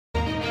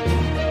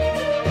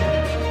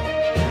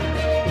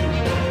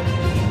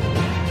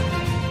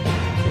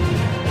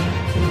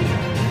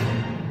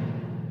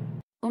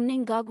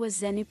Mnangagwa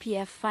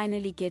Zanu-PF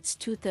finally gets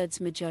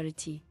two-thirds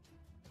majority.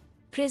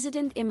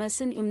 President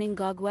Emmerson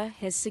Mnangagwa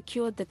has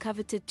secured the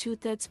coveted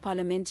two-thirds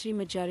parliamentary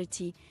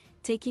majority,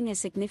 taking a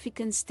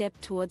significant step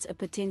towards a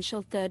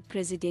potential third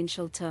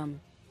presidential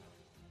term.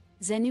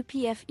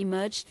 Zanu-PF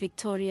emerged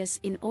victorious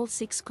in all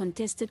 6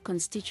 contested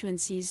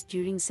constituencies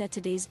during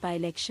Saturday's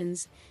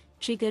by-elections,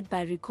 triggered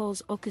by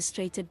recalls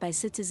orchestrated by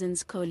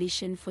Citizens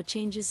Coalition for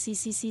Change's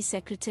CCC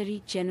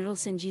Secretary General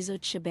Sengezo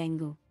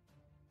Tshabangu.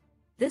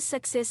 This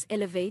success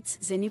elevates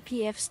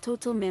Zanu-PF's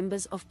total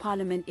members of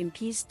parliament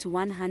MPs to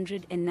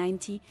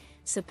 190,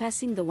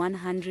 surpassing the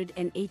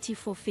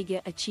 184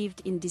 figure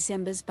achieved in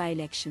December's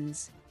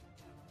by-elections.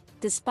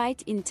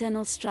 Despite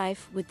internal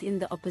strife within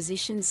the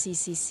opposition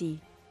CCC,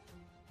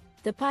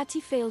 the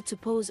party failed to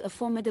pose a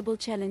formidable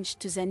challenge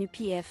to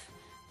Zanu-PF,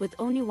 with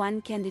only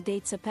one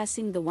candidate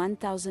surpassing the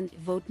 1,000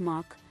 vote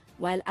mark,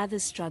 while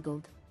others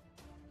struggled.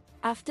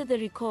 After the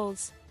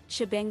recalls,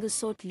 Tshabangu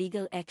sought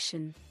legal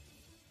action,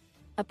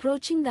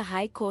 approaching the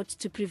High Court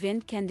to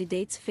prevent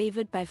candidates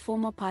favored by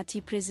former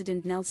party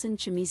president Nelson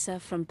Chamisa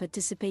from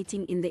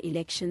participating in the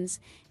elections,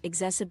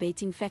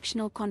 exacerbating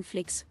factional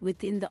conflicts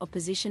within the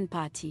opposition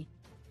party.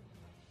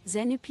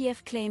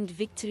 Zanu-PF claimed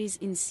victories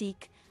in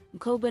Sikh,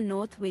 Mkoba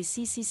North, where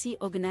CCC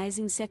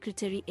Organizing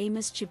Secretary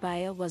Amos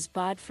Chibaya was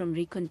barred from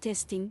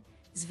recontesting,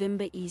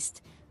 Zvimba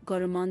East,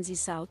 Goromonzi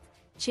South,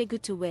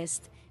 Chegutu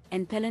West,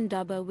 and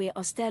Pelindaba, where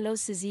Ostalo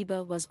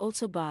Siziba was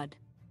also barred.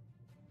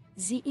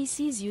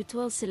 ZEC's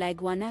Utual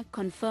Silagwana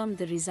confirmed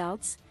the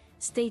results,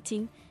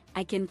 stating,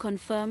 "I can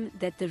confirm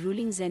that the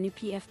ruling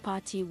Zanu-PF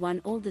party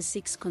won all the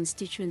 6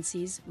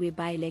 constituencies where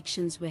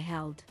by-elections were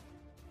held."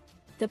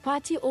 The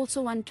party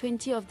also won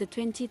 20 of the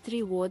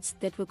 23 wards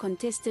that were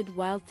contested,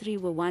 while 3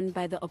 were won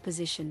by the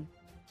opposition.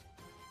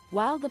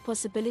 While the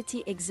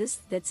possibility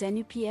exists that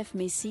Zanu-PF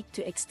may seek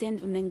to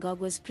extend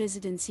Mnangagwa's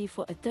presidency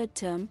for a third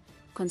term,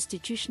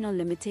 constitutional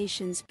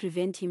limitations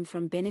prevent him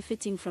from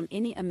benefiting from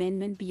any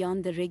amendment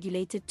beyond the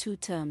regulated 2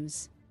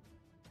 terms.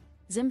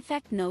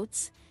 ZimFact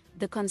notes,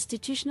 the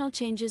constitutional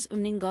changes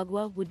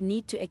Mnangagwa would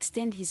need to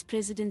extend his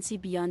presidency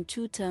beyond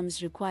 2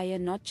 terms require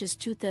not just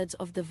two-thirds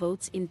of the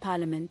votes in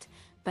parliament,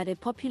 but a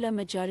popular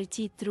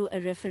majority through a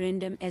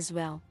referendum as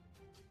well.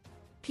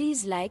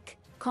 Please like,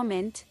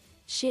 comment,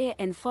 share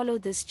and follow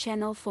this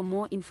channel for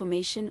more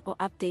information or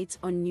updates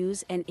on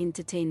news and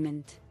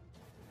entertainment.